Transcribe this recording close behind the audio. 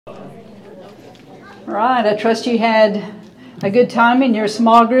All right, I trust you had a good time in your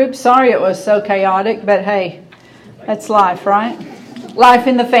small group. Sorry it was so chaotic, but hey, that's life, right? Life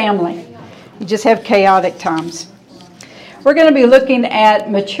in the family. You just have chaotic times. We're going to be looking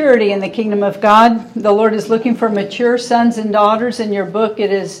at maturity in the kingdom of God. The Lord is looking for mature sons and daughters. In your book,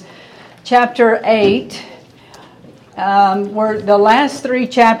 it is chapter 8. Where the last 3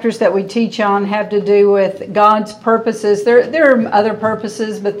 chapters that we teach on have to do with God's purposes. There are other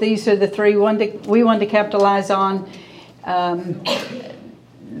purposes, but these are the 3 we want to capitalize on.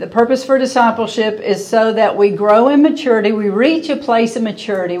 The purpose for discipleship is so that we grow in maturity. We reach a place of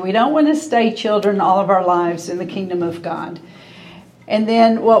maturity. We don't want to stay children all of our lives in the kingdom of God. And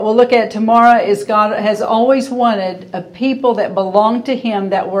then what we'll look at tomorrow is God has always wanted a people that belonged to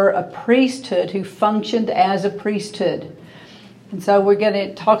Him, that were a priesthood, who functioned as a priesthood. And so we're going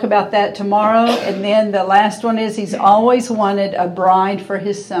to talk about that tomorrow. And then the last one is He's always wanted a bride for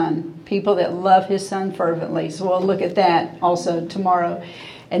His Son, people that love His Son fervently. So we'll look at that also tomorrow.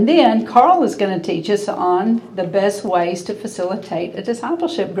 And then Carl is going to teach us on the best ways to facilitate a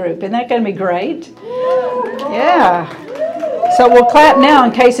discipleship group. Isn't that going to be great? Yeah. So we'll clap now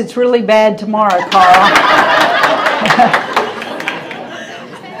in case it's really bad tomorrow, Carl.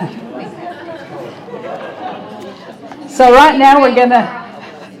 So right now we're going to...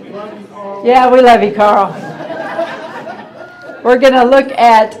 Yeah, we love you, Carl. We're going to look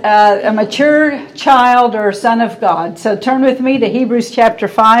at a mature child or son of God. So turn with me to Hebrews chapter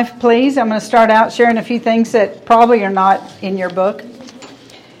 5, please. I'm going to start out sharing a few things that probably are not in your book.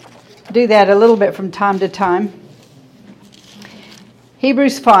 Do that a little bit from time to time.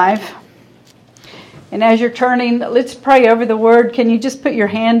 Hebrews 5. And as you're turning, let's pray over the word. Can you just put your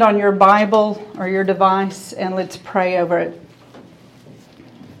hand on your Bible or your device and let's pray over it.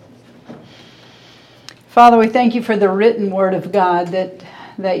 Father, we thank you for the written word of God,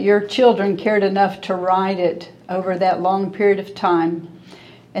 that your children cared enough to write it over that long period of time,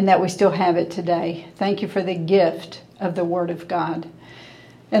 and that we still have it today. Thank you for the gift of the word of God.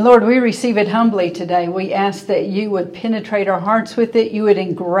 And Lord, we receive it humbly today. We ask that you would penetrate our hearts with it, you would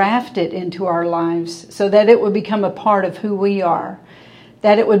engraft it into our lives so that it would become a part of who we are,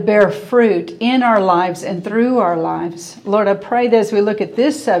 that it would bear fruit in our lives and through our lives. Lord, I pray that as we look at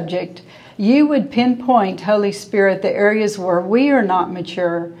this subject, you would pinpoint, Holy Spirit, the areas where we are not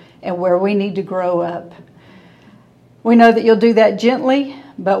mature and where we need to grow up. We know that you'll do that gently,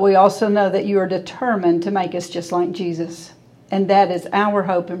 but we also know that you are determined to make us just like Jesus. And that is our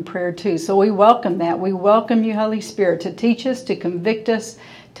hope and prayer too. So we welcome that. We welcome you, Holy Spirit, to teach us, to convict us,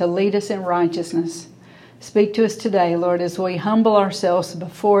 to lead us in righteousness. Speak to us today, Lord, as we humble ourselves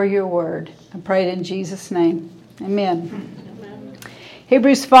before your word. I pray it in Jesus' name. Amen.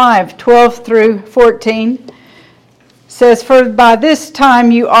 Hebrews 5, 12 through 14 says, "For by this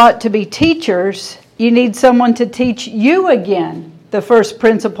time you ought to be teachers. You need someone to teach you again the first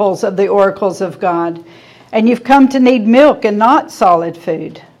principles of the oracles of God. And you've come to need milk and not solid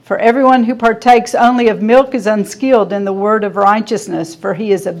food. For everyone who partakes only of milk is unskilled in the word of righteousness, for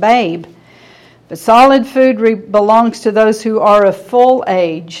he is a babe. But solid food belongs to those who are of full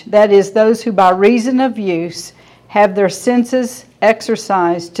age, that is, those who by reason of use have their senses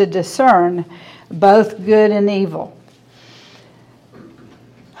exercised to discern both good and evil."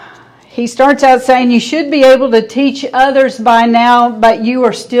 He starts out saying you should be able to teach others by now, but you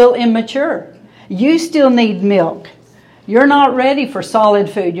are still immature. You still need milk. You're not ready for solid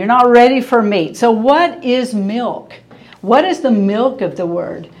food. You're not ready for meat. So what is milk? What is the milk of the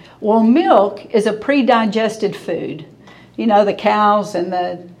word? Well, milk is a pre-digested food. You know, the cows and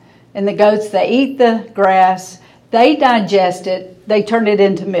the goats, they eat the grass. They digest it, they turn it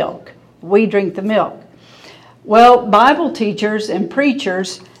into milk. We drink the milk. Well, Bible teachers and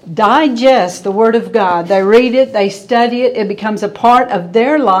preachers digest the Word of God. They read it, they study it, it becomes a part of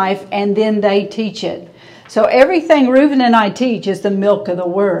their life, and then they teach it. So everything Reuven and I teach is the milk of the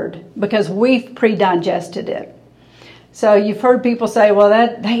Word, because we've pre-digested it. So you've heard people say, well,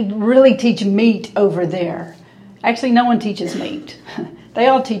 that they really teach meat over there. Actually, no one teaches meat. They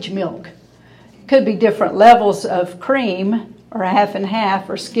all teach milk. Could be different levels of cream or half and half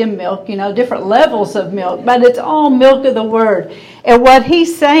or skim milk, different levels of milk, but it's all milk of the word. And what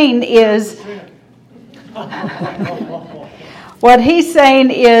he's saying is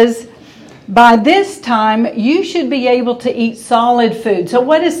by this time, you should be able to eat solid food. So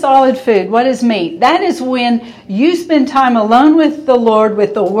what is solid food? What is meat? That is when you spend time alone with the Lord,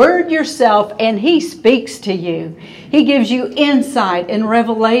 with the Word yourself, and He speaks to you. He gives you insight and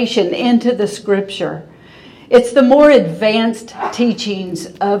revelation into the Scripture. It's the more advanced teachings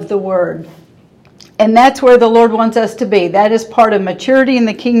of the Word. And that's where the Lord wants us to be. That is part of maturity in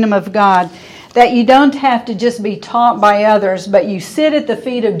the kingdom of God. That you don't have to just be taught by others, but you sit at the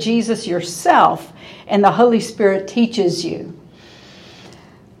feet of Jesus yourself, and the Holy Spirit teaches you.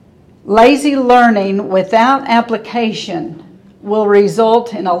 Lazy learning without application will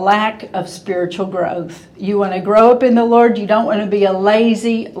result in a lack of spiritual growth. You want to grow up in the Lord. You don't want to be a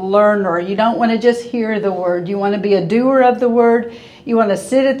lazy learner. You don't want to just hear the Word. You want to be a doer of the Word. You want to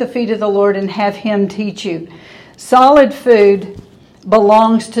sit at the feet of the Lord and have Him teach you. Solid food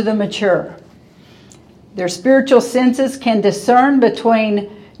belongs to the mature. Their spiritual senses can discern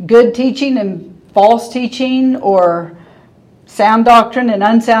between good teaching and false teaching, or sound doctrine and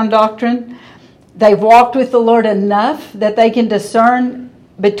unsound doctrine. They've walked with the Lord enough that they can discern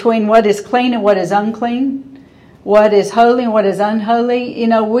between what is clean and what is unclean, what is holy and what is unholy. You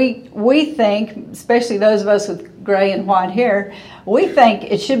know, we think, especially those of us with gray and white hair, we think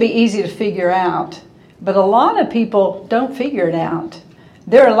it should be easy to figure out. But a lot of people don't figure it out.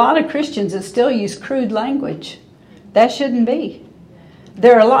 There are a lot of Christians that still use crude language. That shouldn't be.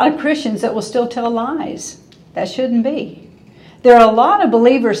 There are a lot of Christians that will still tell lies. That shouldn't be. There are a lot of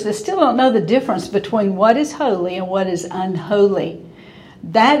believers that still don't know the difference between what is holy and what is unholy.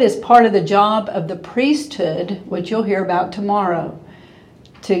 That is part of the job of the priesthood, which you'll hear about tomorrow,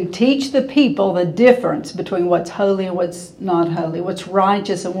 to teach the people the difference between what's holy and what's not holy, what's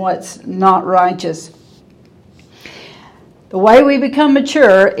righteous and what's not righteous. The way we become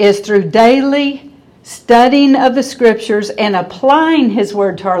mature is through daily studying of the Scriptures and applying His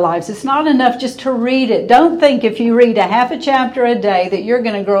Word to our lives. It's not enough just to read it. Don't think if you read a half a chapter a day that you're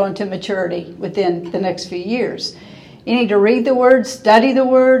going to grow into maturity within the next few years. You need to read the Word, study the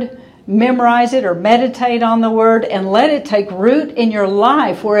Word, memorize it or meditate on the Word, and let it take root in your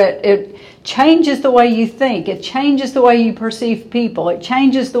life where it changes the way you think. It changes the way you perceive people. It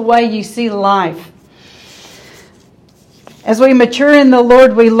changes the way you see life. As we mature in the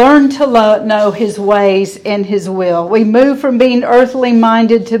Lord, we learn to know His ways and His will. We move from being earthly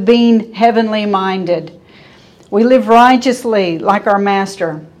minded to being heavenly minded. We live righteously like our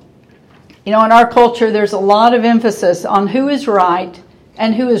Master. You know, in our culture, there's a lot of emphasis on who is right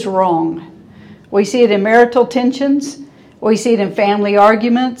and who is wrong. We see it in marital tensions. We see it in family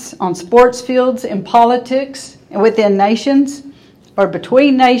arguments, on sports fields, in politics, and within nations or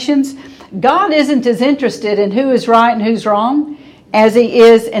between nations. God isn't as interested in who is right and who's wrong as He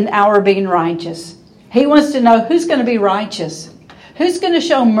is in our being righteous. He wants to know who's going to be righteous, who's going to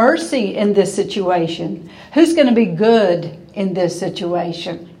show mercy in this situation, who's going to be good in this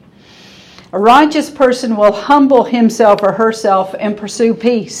situation. A righteous person will humble himself or herself and pursue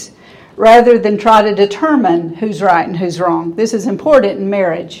peace rather than try to determine who's right and who's wrong. This is important in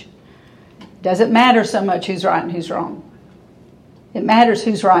marriage. It doesn't matter so much who's right and who's wrong. It matters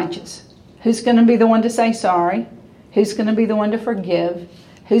who's righteous. Who's going to be the one to say sorry? Who's going to be the one to forgive?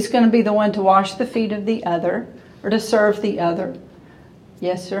 Who's going to be the one to wash the feet of the other or to serve the other?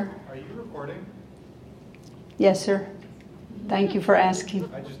 Yes, sir? Are you recording? Yes, sir. Thank you for asking.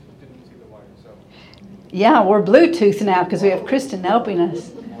 I just didn't see the wire, so. Yeah, we're Bluetooth now because we have Kristen helping us.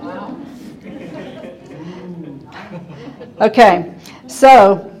 Wow. Okay,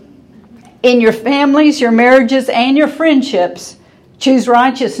 so in your families, your marriages, and your friendships, choose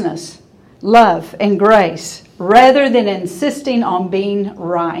righteousness, love, and grace, rather than insisting on being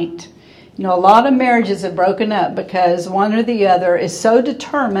right. You know, a lot of marriages have broken up because one or the other is so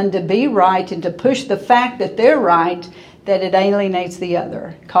determined to be right and to push the fact that they're right that it alienates the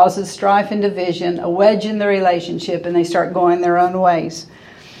other, causes strife and division, a wedge in the relationship, and they start going their own ways.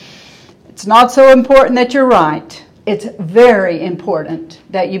 It's not so important that you're right. It's very important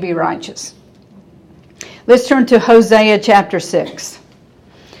that you be righteous. Let's turn to Hosea chapter 6.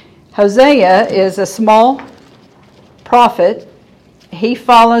 Hosea is a small prophet. He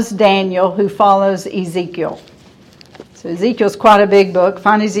follows Daniel, who follows Ezekiel. So Ezekiel's quite a big book.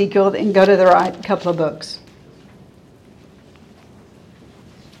 Find Ezekiel and go to the right couple of books.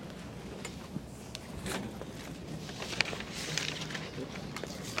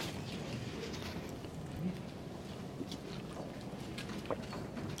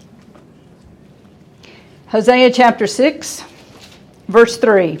 Hosea chapter 6, verse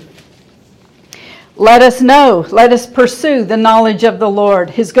 3. Let us know, let us pursue the knowledge of the Lord.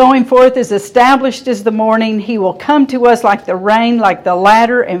 His going forth is established as the morning. He will come to us like the rain, like the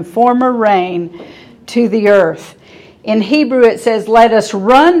latter and former rain to the earth. In Hebrew it says, let us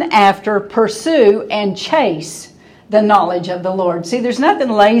run after, pursue, and chase the knowledge of the Lord. See, there's nothing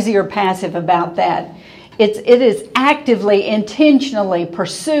lazy or passive about that. It is actively, intentionally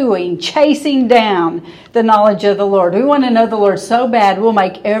pursuing, chasing down the knowledge of the Lord. We want to know the Lord so bad, we'll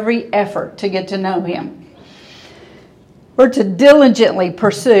make every effort to get to know Him. We're to diligently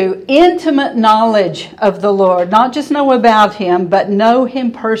pursue intimate knowledge of the Lord. Not just know about Him, but know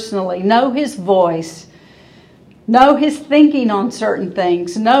Him personally. Know His voice. Know His thinking on certain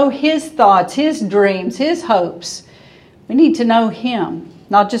things. Know His thoughts, His dreams, His hopes. We need to know Him,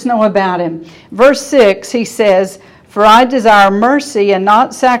 not just know about Him. Verse 6, he says, "For I desire mercy and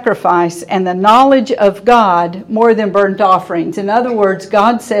not sacrifice, and the knowledge of God more than burnt offerings." In other words,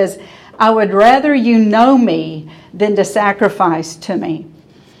 God says, I would rather you know me than to sacrifice to me.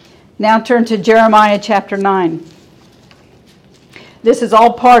 Now turn to Jeremiah chapter 9. This is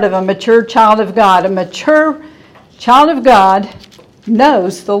all part of a mature child of God. A mature child of God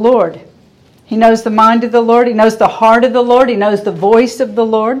knows the Lord. He knows the mind of the Lord. He knows the heart of the Lord. He knows the voice of the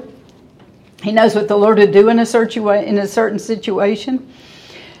Lord. He knows what the Lord would do in a certain situation.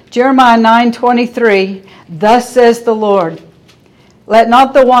 Jeremiah 9:23, "Thus says the Lord, let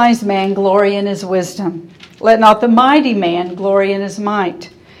not the wise man glory in his wisdom. Let not the mighty man glory in his might,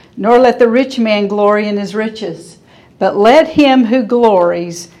 nor let the rich man glory in his riches. But let him who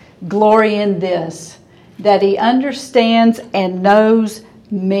glories glory in this, that he understands and knows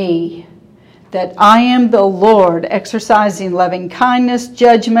me, that I am the Lord, exercising loving kindness,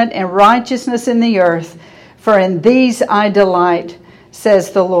 judgment, and righteousness in the earth. For in these I delight,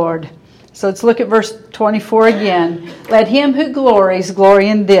 says the Lord." So let's look at verse 24 again. "Let him who glories glory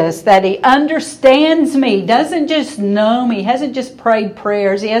in this, that he understands me." Doesn't just know me. He hasn't just prayed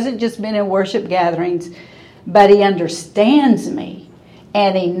prayers. He hasn't just been in worship gatherings. But he understands me.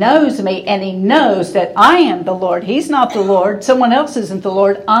 And he knows me. And he knows that I am the Lord. He's not the Lord. Someone else isn't the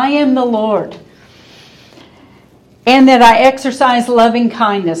Lord. I am the Lord. "And that I exercise loving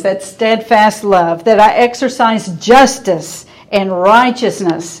kindness," that's steadfast love. "That I exercise justice and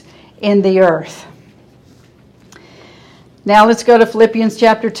righteousness in the earth." Now let's go to Philippians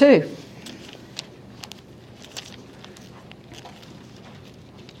chapter 2.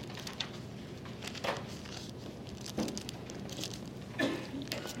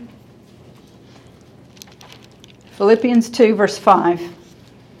 Philippians 2 verse 5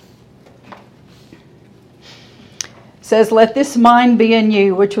 says, "Let this mind be in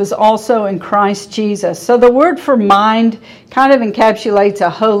you, which was also in Christ Jesus." So the word for mind kind of encapsulates a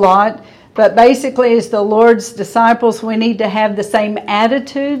whole lot, but basically as the Lord's disciples, we need to have the same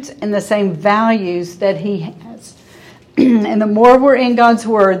attitudes and the same values that He has. And the more we're in God's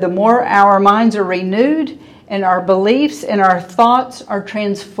Word, the more our minds are renewed and our beliefs and our thoughts are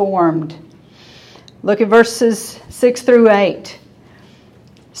transformed. Look at verses 6 through 8.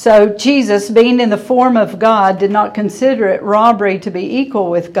 "So Jesus, being in the form of God, did not consider it robbery to be equal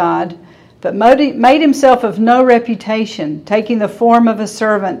with God, but made himself of no reputation, taking the form of a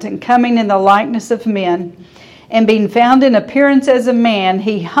servant and coming in the likeness of men. And being found in appearance as a man,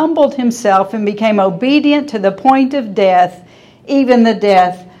 he humbled himself and became obedient to the point of death, even the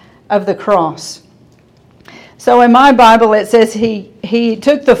death of the cross." So in my Bible it says he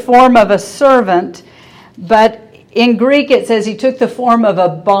took the form of a servant, but in Greek it says he took the form of a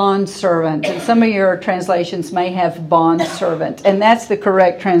bondservant. And some of your translations may have bondservant. And that's the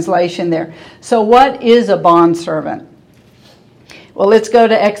correct translation there. So what is a bondservant? Well, let's go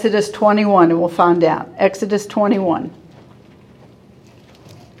to Exodus 21 and we'll find out. Exodus 21.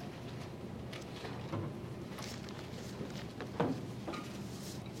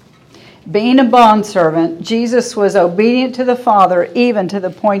 Being a bondservant, Jesus was obedient to the Father even to the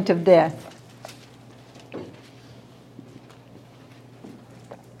point of death.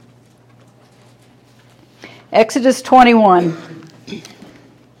 Exodus 21,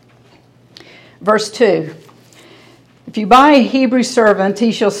 verse 2. "If you buy a Hebrew servant,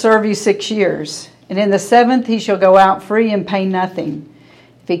 he shall serve you 6 years, and in the 7th he shall go out free and pay nothing.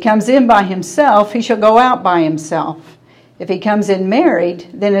 If he comes in by himself, he shall go out by himself. If he comes in married,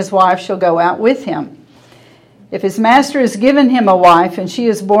 then his wife shall go out with him. If his master has given him a wife, and she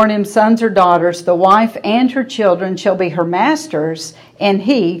has borne him sons or daughters, the wife and her children shall be her master's, and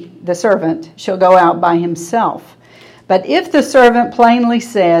he, the servant, shall go out by himself. But if the servant plainly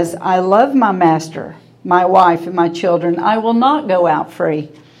says, I love my master, my wife, and my children, I will not go out free,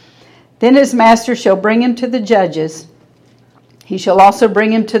 then his master shall bring him to the judges. He shall also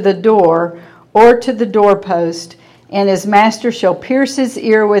bring him to the door or to the doorpost, and his master shall pierce his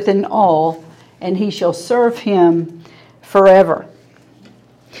ear with an awl, and he shall serve him forever."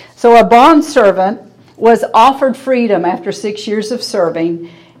 So a bondservant was offered freedom after 6 years of serving.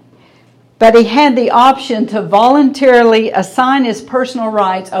 But he had the option to voluntarily assign his personal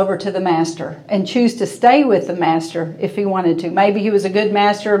rights over to the master and choose to stay with the master if he wanted to. Maybe he was a good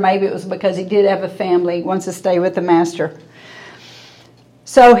master, or maybe it was because he did have a family, he wants to stay with the master.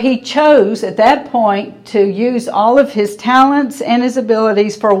 So he chose at that point to use all of his talents and his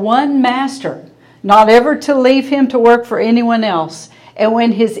abilities for one master, not ever to leave him to work for anyone else. And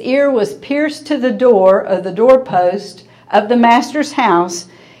when his ear was pierced to the door of the doorpost of the master's house,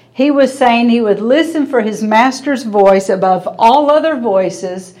 he was saying he would listen for his master's voice above all other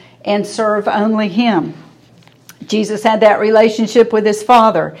voices and serve only him. Jesus had that relationship with his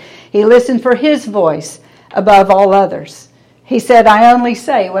Father. He listened for his voice above all others. He said, I only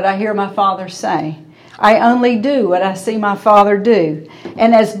say what I hear my Father say. I only do what I see my Father do.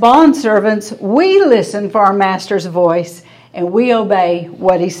 And as bondservants, we listen for our master's voice and we obey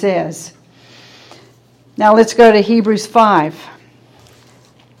what he says. Now let's go to Hebrews 5.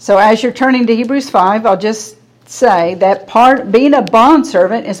 So as you're turning to Hebrews 5, I'll just say that being a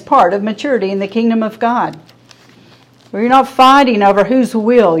bondservant is part of maturity in the kingdom of God. Where you're not fighting over whose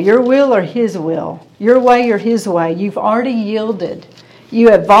will, your will or his will, your way or his way. You've already yielded.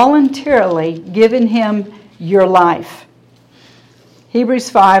 You have voluntarily given him your life. Hebrews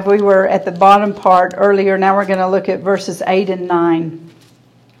 5, we were at the bottom part earlier. Now we're going to look at verses 8 and 9.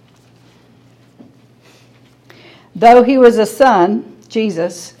 Though he was a son,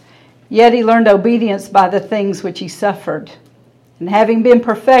 Jesus, yet he learned obedience by the things which he suffered. And having been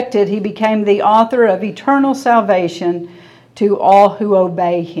perfected, he became the author of eternal salvation to all who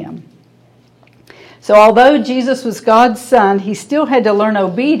obey him. So although Jesus was God's son, he still had to learn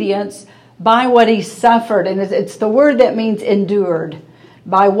obedience by what he suffered. And it's the word that means endured.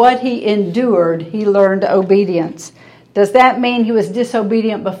 By what he endured, he learned obedience. Does that mean he was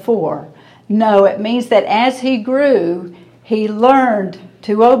disobedient before? No, it means that as he grew, he learned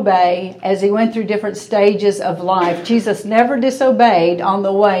to obey as he went through different stages of life. Jesus never disobeyed on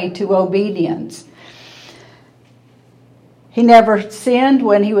the way to obedience. He never sinned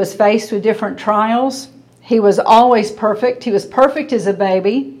when he was faced with different trials. He was always perfect. He was perfect as a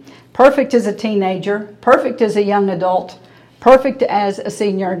baby, perfect as a teenager, perfect as a young adult, perfect as a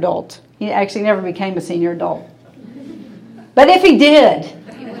senior adult. He actually never became a senior adult. But if he did,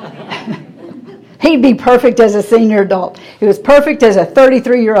 he'd be perfect as a senior adult. He was perfect as a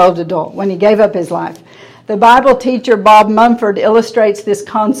 33-year-old adult when he gave up his life. The Bible teacher Bob Mumford illustrates this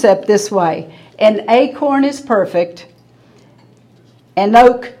concept this way. An acorn is perfect, an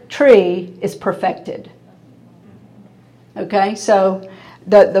oak tree is perfected. Okay, so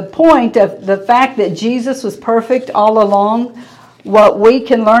the point of the fact that Jesus was perfect all along, what we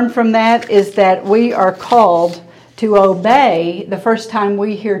can learn from that is that we are called to obey the first time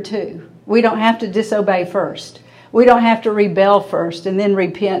we hear too. We don't have to disobey first. We don't have to rebel first and then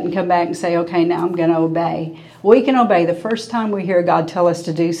repent and come back and say, okay, now I'm going to obey. We can obey the first time we hear God tell us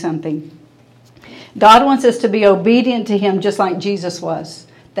to do something. God wants us to be obedient to him just like Jesus was.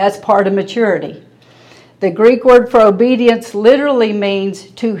 That's part of maturity. The Greek word for obedience literally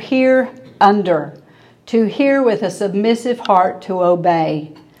means to hear under, to hear with a submissive heart, to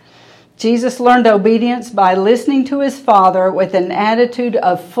obey. Jesus learned obedience by listening to his Father with an attitude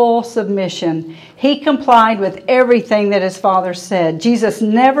of full submission. He complied with everything that his Father said. Jesus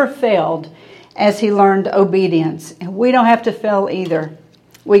never failed as he learned obedience. And we don't have to fail either.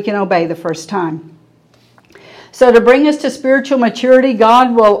 We can obey the first time. So to bring us to spiritual maturity,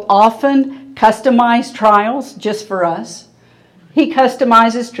 God will often customize trials just for us. He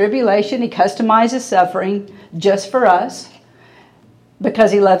customizes tribulation. He customizes suffering just for us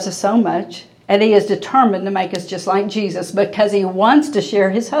because he loves us so much. And he is determined to make us just like Jesus because he wants to share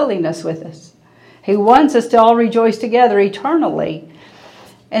his holiness with us. He wants us to all rejoice together eternally.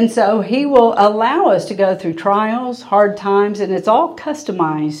 And so he will allow us to go through trials, hard times, and it's all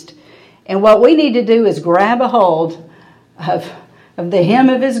customized. And what we need to do is grab a hold of the hem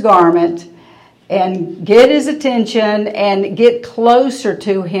of his garment and get his attention and get closer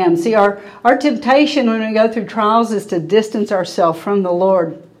to him. See, our temptation when we go through trials is to distance ourselves from the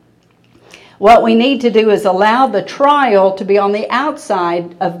Lord. What we need to do is allow the trial to be on the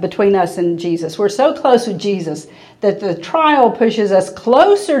outside of between us and Jesus. We're so close with Jesus that the trial pushes us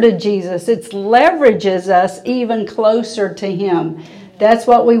closer to Jesus. It leverages us even closer to him. That's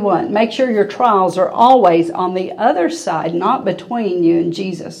what we want. Make sure your trials are always on the other side, not between you and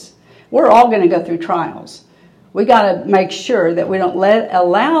Jesus. We're all going to go through trials. We got to make sure that we don't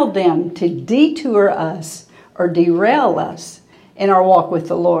allow them to detour us or derail us in our walk with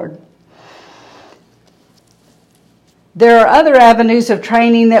the Lord. There are other avenues of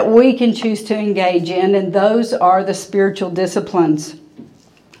training that we can choose to engage in, and those are the spiritual disciplines.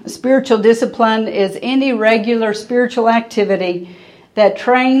 Spiritual discipline is any regular spiritual activity that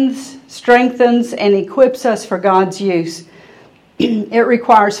trains, strengthens, and equips us for God's use. It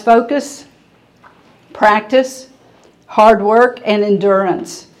requires focus, practice, hard work, and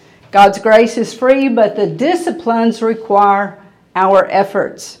endurance. God's grace is free, but the disciplines require our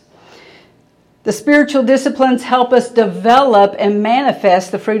efforts. The spiritual disciplines help us develop and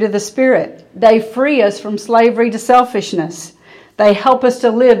manifest the fruit of the Spirit. They free us from slavery to selfishness. They help us to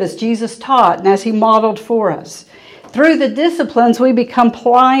live as Jesus taught and as He modeled for us. Through the disciplines, we become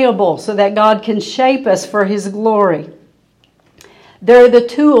pliable so that God can shape us for His glory. They're the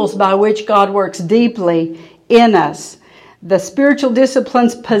tools by which God works deeply in us. The spiritual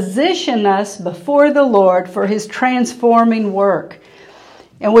disciplines position us before the Lord for His transforming work.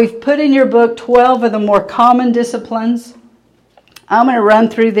 And we've put in your book 12 of the more common disciplines. I'm going to run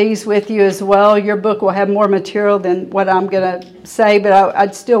through these with you as well. Your book will have more material than what I'm going to say, but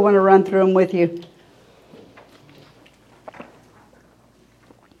I'd still want to run through them with you.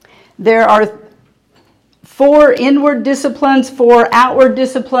 There are 4 inward disciplines, 4 outward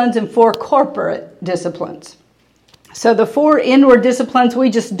disciplines, and 4 corporate disciplines. So the 4 inward disciplines, we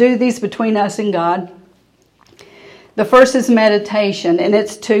just do these between us and God. The first is meditation, and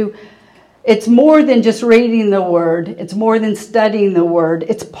it's more than just reading the Word. It's more than studying the Word.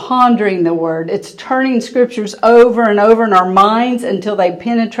 It's pondering the Word. It's turning Scriptures over and over in our minds until they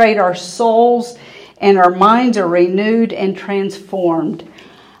penetrate our souls and our minds are renewed and transformed.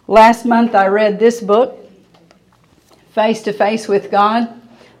 Last month I read this book, Face to Face with God.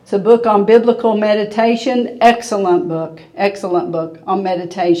 It's a book on biblical meditation. Excellent book on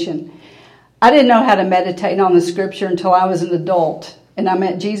meditation. I didn't know how to meditate on the Scripture until I was an adult, and I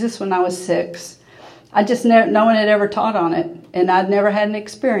met Jesus when I was 6. No one had ever taught on it, and I'd never had an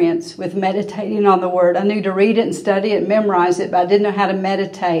experience with meditating on the Word. I knew to read it and study it, memorize it, but I didn't know how to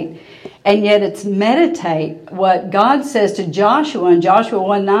meditate. And yet it's meditate what God says to Joshua in Joshua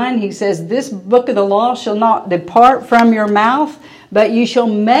 1:9. He says, "This book of the law shall not depart from your mouth, but you shall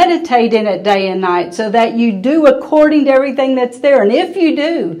meditate in it day and night, so that you do according to everything that's there. And if you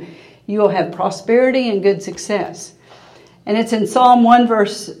do, you will have prosperity and good success." And it's in Psalm 1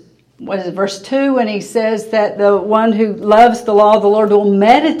 verse 2, when he says that the one who loves the law of the Lord will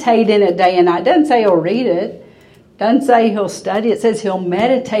meditate in it day and night. It doesn't say he'll read it. Doesn't say he'll study. It says he'll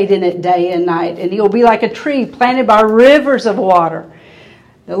meditate in it day and night. And he'll be like a tree planted by rivers of water.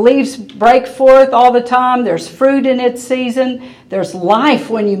 The leaves break forth all the time. There's fruit in its season. There's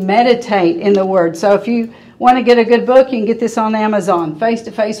life when you meditate in the Word. So if you want to get a good book, you can get this on Amazon, Face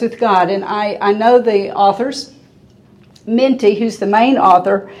to Face with God. And I know the authors. Minty, who's the main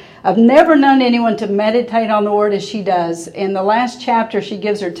author, I've never known anyone to meditate on the Word as she does. In the last chapter, she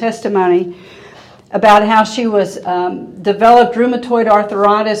gives her testimony about how she was developed rheumatoid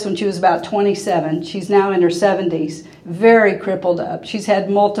arthritis when she was about 27. She's now in her 70s, very crippled up. She's had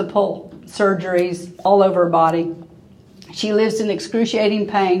multiple surgeries all over her body. She lives in excruciating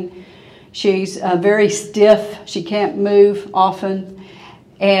pain. She's very stiff. She can't move often.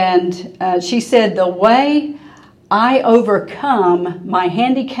 And she said, the way I overcome my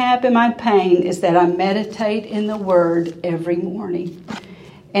handicap and my pain is that I meditate in the Word every morning.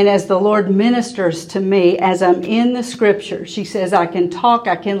 And as the Lord ministers to me, as I'm in the Scripture, she says, I can talk,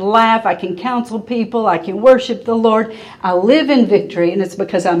 I can laugh, I can counsel people, I can worship the Lord. I live in victory, and it's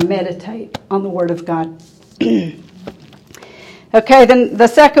because I meditate on the Word of God. Okay, then the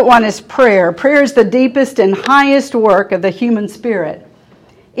second one is prayer. Prayer is the deepest and highest work of the human spirit.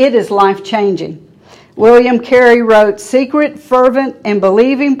 It is life-changing. William Carey wrote, "Secret, fervent, and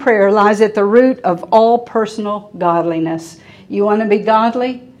believing prayer lies at the root of all personal godliness." You want to be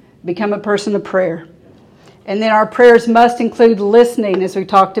godly? Become a person of prayer. And then our prayers must include listening, as we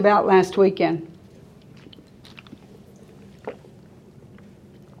talked about last weekend.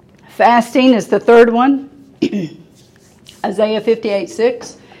 Fasting is the third one. Isaiah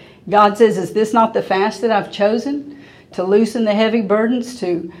 58:6. God says, "Is this not the fast that I've chosen? To loosen the heavy burdens,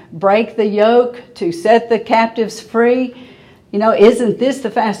 to break the yoke, to set the captives free. Isn't this the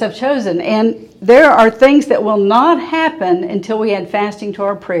fast I've chosen?" And there are things that will not happen until we add fasting to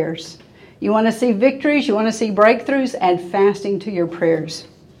our prayers. You want to see victories, you want to see breakthroughs, add fasting to your prayers.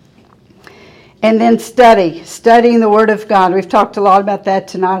 And then studying the Word of God. We've talked a lot about that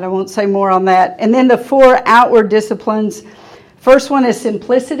tonight. I won't say more on that. And then the 4 outward disciplines. First one is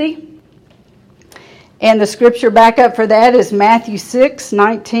simplicity. And the scripture backup for that is Matthew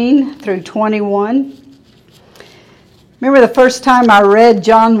 6:19 through 21. Remember the first time I read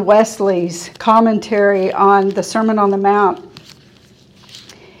John Wesley's commentary on the Sermon on the Mount.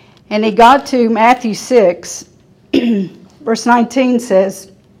 And he got to Matthew 6, verse 19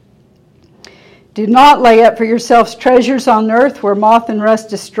 says, Do not lay up for yourselves treasures on earth where moth and rust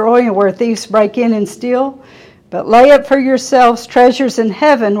destroy and where thieves break in and steal. But lay up for yourselves treasures in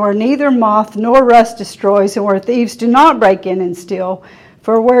heaven where neither moth nor rust destroys and where thieves do not break in and steal.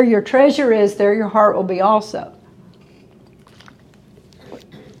 For where your treasure is, there your heart will be also.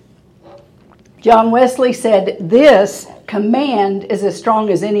 John Wesley said, this command is as strong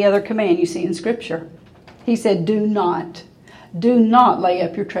as any other command you see in Scripture. He said, do not lay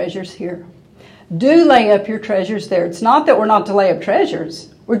up your treasures here. Do lay up your treasures there. It's not that we're not to lay up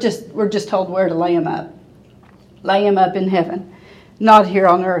treasures. We're just told where to lay them up. Lay them up in heaven, not here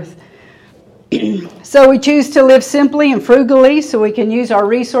on earth. So we choose to live simply and frugally so we can use our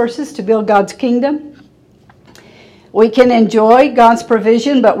resources to build God's kingdom. We can enjoy God's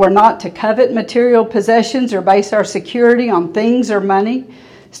provision, but we're not to covet material possessions or base our security on things or money.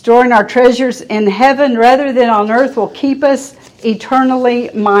 Storing our treasures in heaven rather than on earth will keep us eternally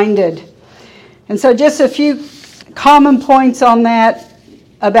minded. And so just a few common points on that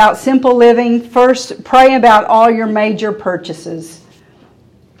about simple living. First, pray about all your major purchases.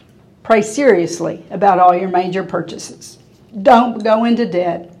 Pray seriously about all your major purchases. Don't go into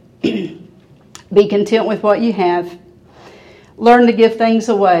debt. Be content with what you have. Learn to give things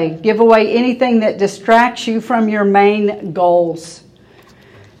away. Give away anything that distracts you from your main goals.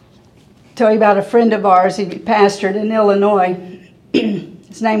 I'll tell you about a friend of ours. He pastored in Illinois.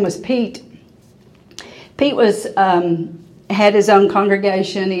 His name was Pete. Pete had his own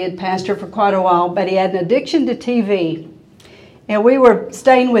congregation. He had pastored for quite a while, but he had an addiction to TV. And we were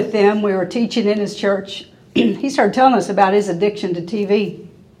staying with them. We were teaching in his church. He started telling us about his addiction to TV.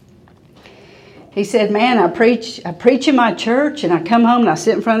 He said, man, I preach in my church, and I come home and I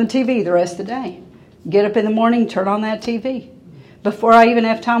sit in front of the TV the rest of the day. Get up in the morning, turn on that TV. Before I even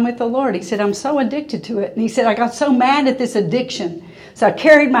have time with the Lord. He said, I'm so addicted to it. And he said, I got so mad at this addiction. So I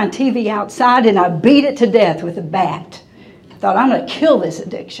carried my TV outside and I beat it to death with a bat. I thought, I'm going to kill this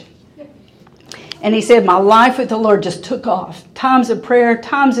addiction. And he said, my life with the Lord just took off. Times of prayer,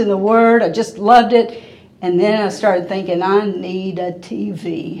 times in the Word. I just loved it. And then I started thinking, I need a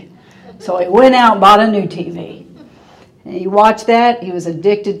TV. So he went out and bought a new TV. And he watched that. He was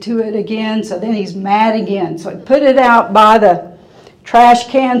addicted to it again. So then he's mad again. So he put it out by the trash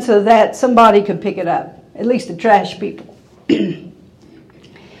can so that somebody could pick it up. At least the trash people.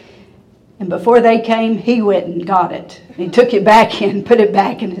 And before they came, he went and got it. He took it back in, put it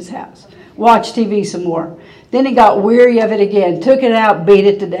back in his house. Watched TV some more. Then he got weary of it again. Took it out, beat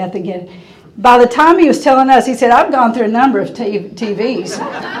it to death again. By the time he was telling us, he said, I've gone through a number of TVs.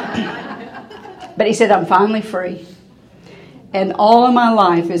 But he said, I'm finally free. And all of my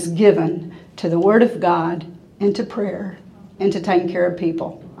life is given to the Word of God and to prayer and to taking care of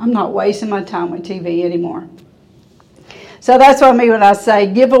people. I'm not wasting my time with TV anymore. So that's what I mean when I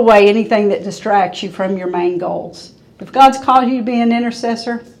say give away anything that distracts you from your main goals. If God's called you to be an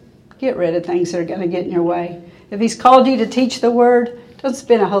intercessor, get rid of things that are going to get in your way. If He's called you to teach the Word, don't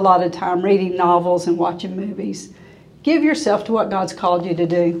spend a whole lot of time reading novels and watching movies. Give yourself to what God's called you to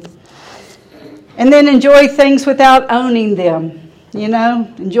do. And then enjoy things without owning them. You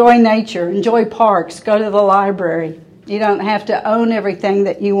know, enjoy nature, enjoy parks, go to the library. You don't have to own everything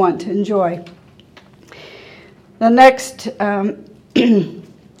that you want to enjoy. The next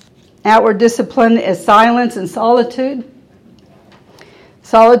outward discipline is silence and solitude.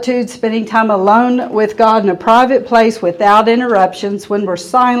 Solitude, spending time alone with God in a private place without interruptions. When we're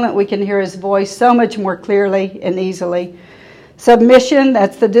silent, we can hear His voice so much more clearly and easily. Submission,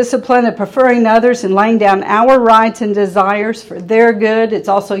 that's the discipline of preferring others and laying down our rights and desires for their good. It's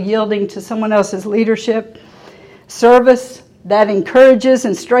also yielding to someone else's leadership. Service, that encourages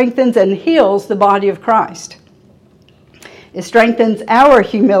and strengthens and heals the body of Christ. It strengthens our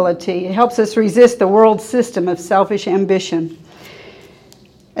humility. It helps us resist the world's system of selfish ambition.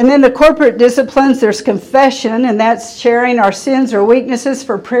 And then the corporate disciplines, there's confession, and that's sharing our sins or weaknesses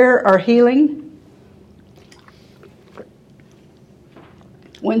for prayer or healing.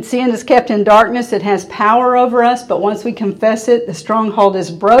 When sin is kept in darkness, it has power over us, but once we confess it, the stronghold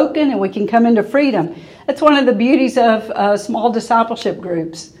is broken and we can come into freedom. That's one of the beauties of small discipleship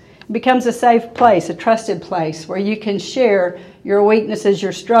groups. It becomes a safe place, a trusted place where you can share your weaknesses,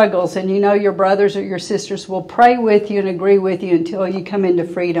 your struggles, and you know your brothers or your sisters will pray with you and agree with you until you come into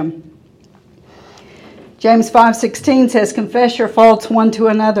freedom. James 5:16 says, confess your faults one to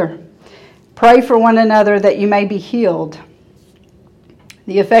another. Pray for one another that you may be healed.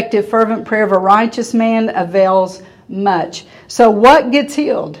 The effective, fervent prayer of a righteous man avails much. So what gets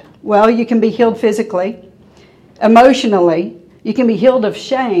healed? Well, you can be healed physically, emotionally. You can be healed of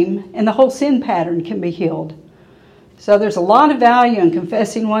shame, and the whole sin pattern can be healed. So there's a lot of value in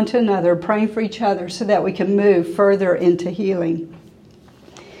confessing one to another, praying for each other so that we can move further into healing.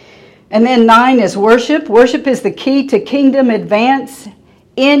 And then 9 is worship. Worship is the key to kingdom advance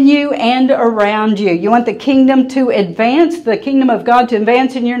in you and around you. You want the kingdom to advance, the kingdom of God to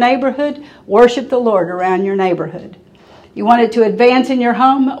advance in your neighborhood? Worship the Lord around your neighborhood. You want it to advance in your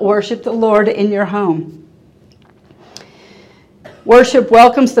home? Worship the Lord in your home. Worship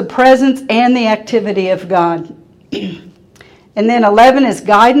welcomes the presence and the activity of God. And then 11 is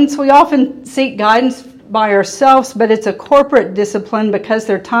guidance. We often seek guidance by ourselves, but it's a corporate discipline because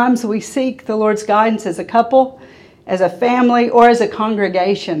there are times we seek the Lord's guidance as a couple, as a family, or as a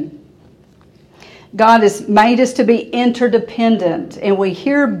congregation. God has made us to be interdependent, and we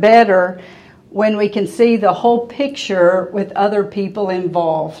hear better when we can see the whole picture with other people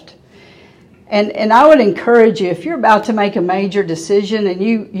involved. And I would encourage you, if you're about to make a major decision and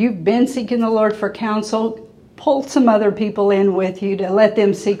you've been seeking the Lord for counsel, pull some other people in with you to let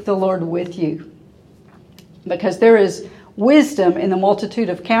them seek the Lord with you. Because there is wisdom in the multitude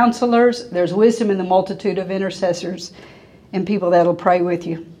of counselors, there's wisdom in the multitude of intercessors and people that'll pray with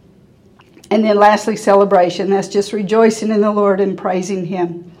you. And then lastly, celebration. That's just rejoicing in the Lord and praising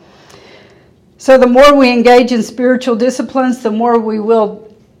Him. So the more we engage in spiritual disciplines, the more we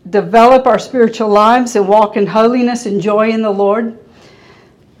will develop our spiritual lives and walk in holiness and joy in the Lord.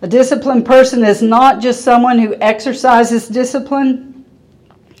 A disciplined person is not just someone who exercises discipline.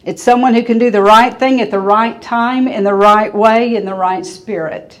 It's someone who can do the right thing at the right time, in the right way, in the right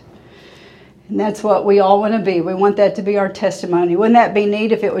spirit. And that's what we all want to be. We want that to be our testimony. Wouldn't that be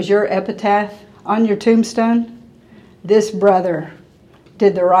neat if it was your epitaph on your tombstone? This brother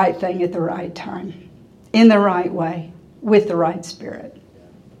did the right thing at the right time, in the right way, with the right spirit.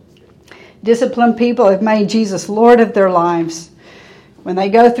 Disciplined people have made Jesus Lord of their lives. When they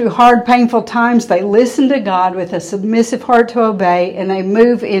go through hard, painful times, they listen to God with a submissive heart to obey, and they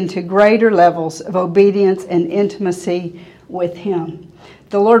move into greater levels of obedience and intimacy with Him.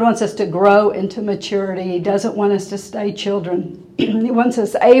 The Lord wants us to grow into maturity. He doesn't want us to stay children. He wants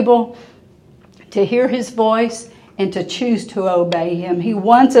us able to hear His voice and to choose to obey Him. He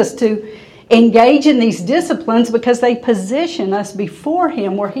wants us to engage in these disciplines because they position us before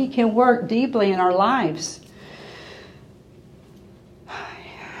Him where He can work deeply in our lives.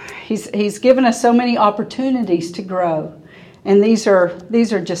 He's given us so many opportunities to grow. And these are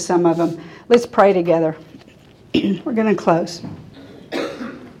just some of them. Let's pray together. We're going to close.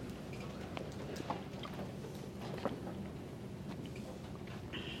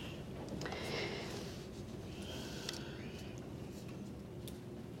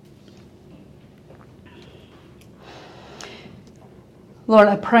 Lord,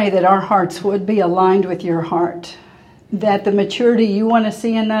 I pray that our hearts would be aligned with your heart. That the maturity you want to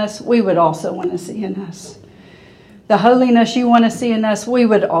see in us, we would also want to see in us. The holiness you want to see in us, we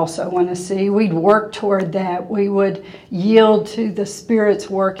would also want to see. We'd work toward that. We would yield to the Spirit's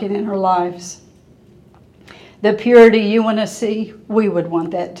working in our lives. The purity you want to see, we would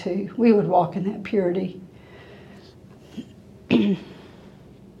want that too. We would walk in that purity.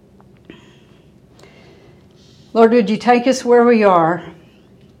 Lord, would you take us where we are,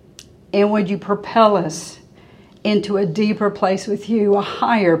 and would you propel us into a deeper place with you, a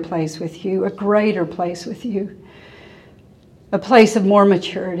higher place with you, a greater place with you, a place of more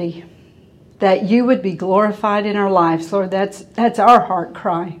maturity, that you would be glorified in our lives. Lord, that's our heart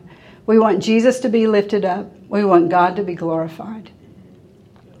cry. We want Jesus to be lifted up. We want God to be glorified.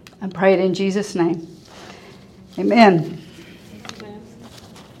 I pray it in Jesus' name. Amen.